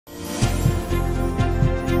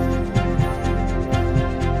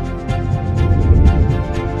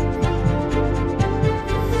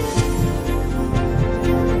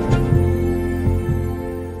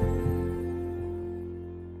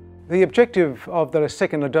The objective of the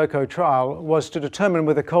second LoDoCo trial was to determine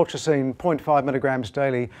whether colchicine 0.5 milligrams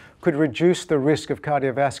daily could reduce the risk of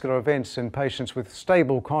cardiovascular events in patients with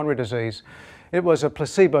stable coronary disease. It was a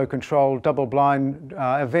placebo-controlled, double-blind,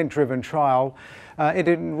 event-driven trial. It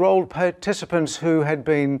enrolled participants who had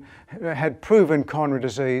proven coronary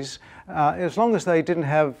disease as long as they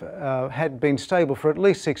had been stable for at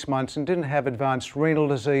least 6 months and didn't have advanced renal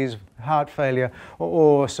disease, heart failure,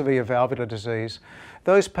 or severe valvular disease.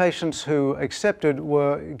 Those patients who accepted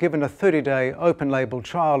were given a 30-day open-label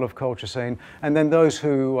trial of colchicine, and then those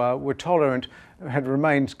who were tolerant, had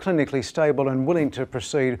remained clinically stable and willing to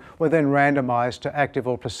proceed, were then randomized to active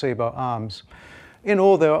or placebo arms. In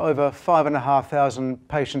all, there were over 5,500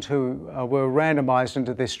 patients who were randomized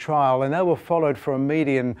into this trial, and they were followed for a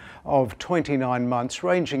median of 29 months,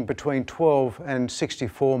 ranging between 12 and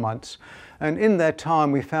 64 months. And in that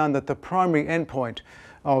time, we found that the primary endpoint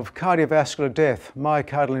of cardiovascular death,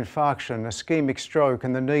 myocardial infarction, ischemic stroke,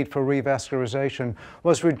 and the need for revascularization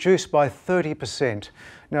was reduced by 30%.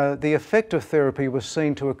 Now, the effect of therapy was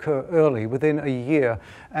seen to occur early, within a year,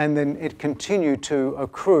 and then it continued to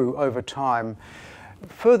accrue over time.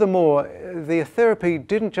 Furthermore, the therapy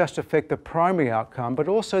didn't just affect the primary outcome, but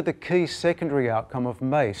also the key secondary outcome of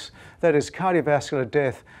MACE, that is cardiovascular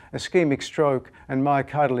death, ischemic stroke, and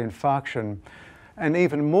myocardial infarction. And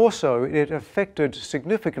even more so, it affected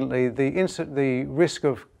significantly the risk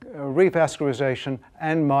of revascularization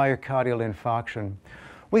and myocardial infarction.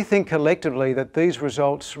 We think collectively that these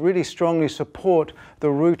results really strongly support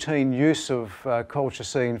the routine use of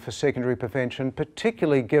colchicine for secondary prevention,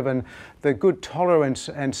 particularly given the good tolerance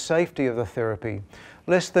and safety of the therapy.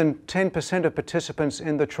 Less than 10% of participants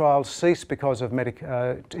in the trial ceased because of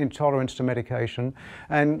intolerance to medication,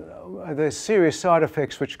 and the serious side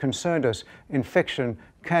effects which concerned us, infection,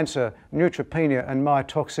 cancer, neutropenia, and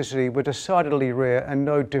myotoxicity, were decidedly rare and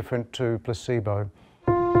no different to placebo.